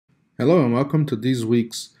Hello and welcome to this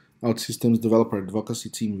week's Outsystems Developer Advocacy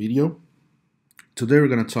Team video. Today we're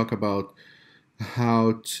going to talk about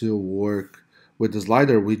how to work with the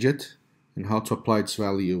Slider widget and how to apply its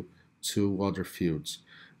value to other fields.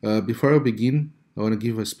 Before I begin, I want to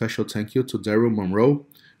give a special thank you to Daryl Monroe,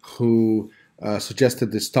 who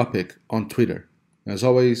suggested this topic on Twitter. As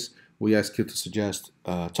always, we ask you to suggest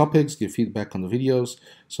topics, give feedback on the videos,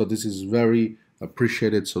 so this is very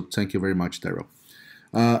appreciated, so thank you very much, Daryl.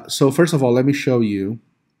 So first of all, let me show you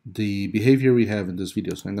the behavior we have in this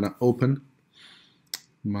video. So I'm going to open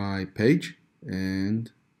my page,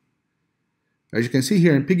 and as you can see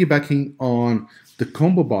here, I'm piggybacking on the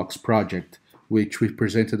Combobox project, which we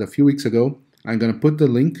presented a few weeks ago. I'm going to put the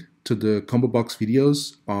link to the Combobox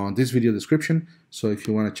videos on this video description. So if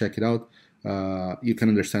you want to check it out, you can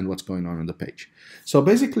understand what's going on the page. So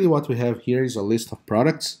basically what we have here is a list of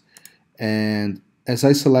products. And as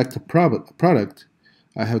I select a product,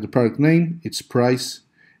 I have the product name, its price,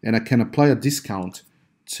 and I can apply a discount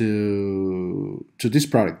to this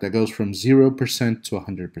product that goes from 0% to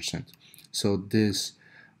 100%. So this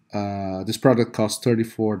product costs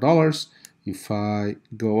 $34. If I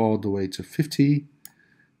go all the way to 50,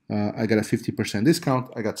 I got a 50%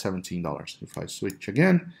 discount. I got $17. If I switch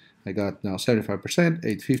again, I got now 75%,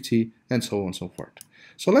 $8.50, and so on and so forth.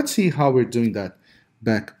 So let's see how we're doing that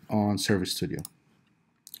back on Service Studio.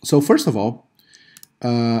 So first of all,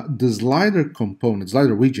 the Slider component,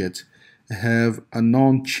 Slider widget, have a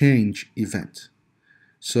non-change event.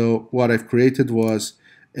 So what I've created was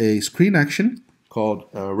a screen action called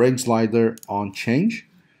range slider on change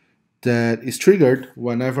that is triggered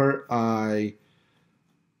whenever I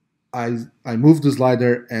move the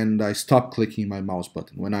slider and I stop clicking my mouse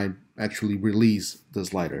button, when I actually release the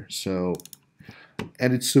slider. So,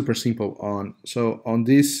 and it's super simple. On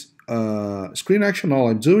this screen action, all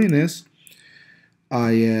I'm doing is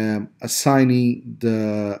I am assigning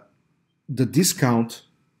the discount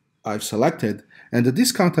I've selected, and the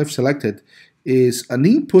discount I've selected is an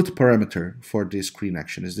input parameter for this screen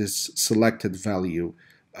action, is this selected value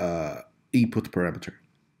input parameter.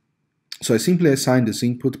 So I simply assign this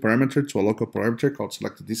input parameter to a local parameter called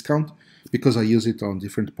selected discount because I use it on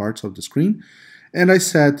different parts of the screen, and I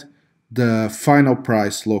set the final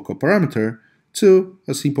price local parameter to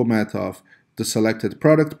a simple math of the selected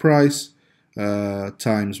product price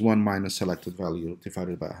times 1 minus selected value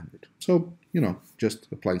divided by 100. So, just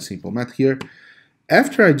applying simple math here.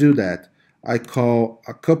 After I do that, I call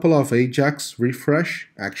a couple of Ajax refresh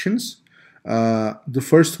actions. The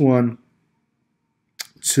first one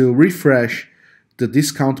to refresh the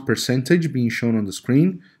discount percentage being shown on the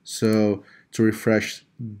screen. So to refresh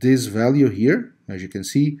this value here, as you can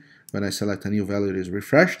see, when I select a new value, it is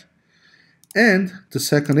refreshed. And the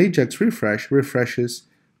second Ajax refresh refreshes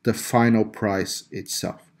the final price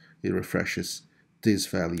itself. It refreshes this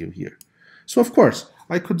value here. So of course,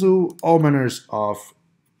 I could do all manners of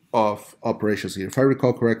operations here. If I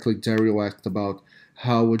recall correctly, Daryl asked about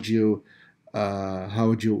how would you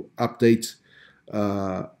update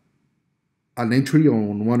an entry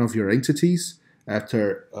on one of your entities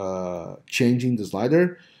after changing the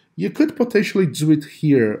slider. You could potentially do it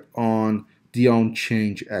here on the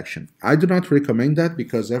on-change action. I do not recommend that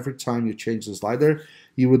because every time you change the slider,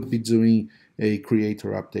 you would be doing a create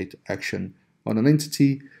or update action on an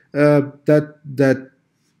entity. That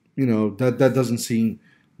doesn't seem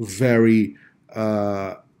very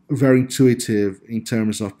intuitive in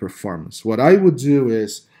terms of performance. What I would do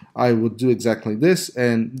is I would do exactly this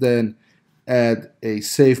and then add a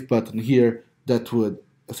save button here that would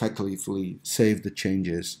effectively save the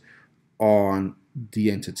changes on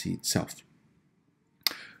the entity itself.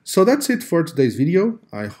 So that's it for today's video.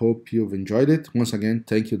 I hope you've enjoyed it. Once again,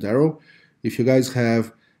 thank you, Daryl. If you guys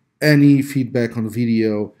have any feedback on the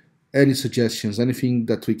video, any suggestions, anything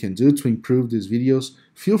that we can do to improve these videos,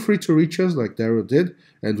 feel free to reach us like Daryl did,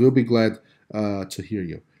 and we'll be glad to hear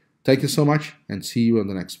you. Thank you so much, and see you on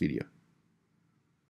the next video.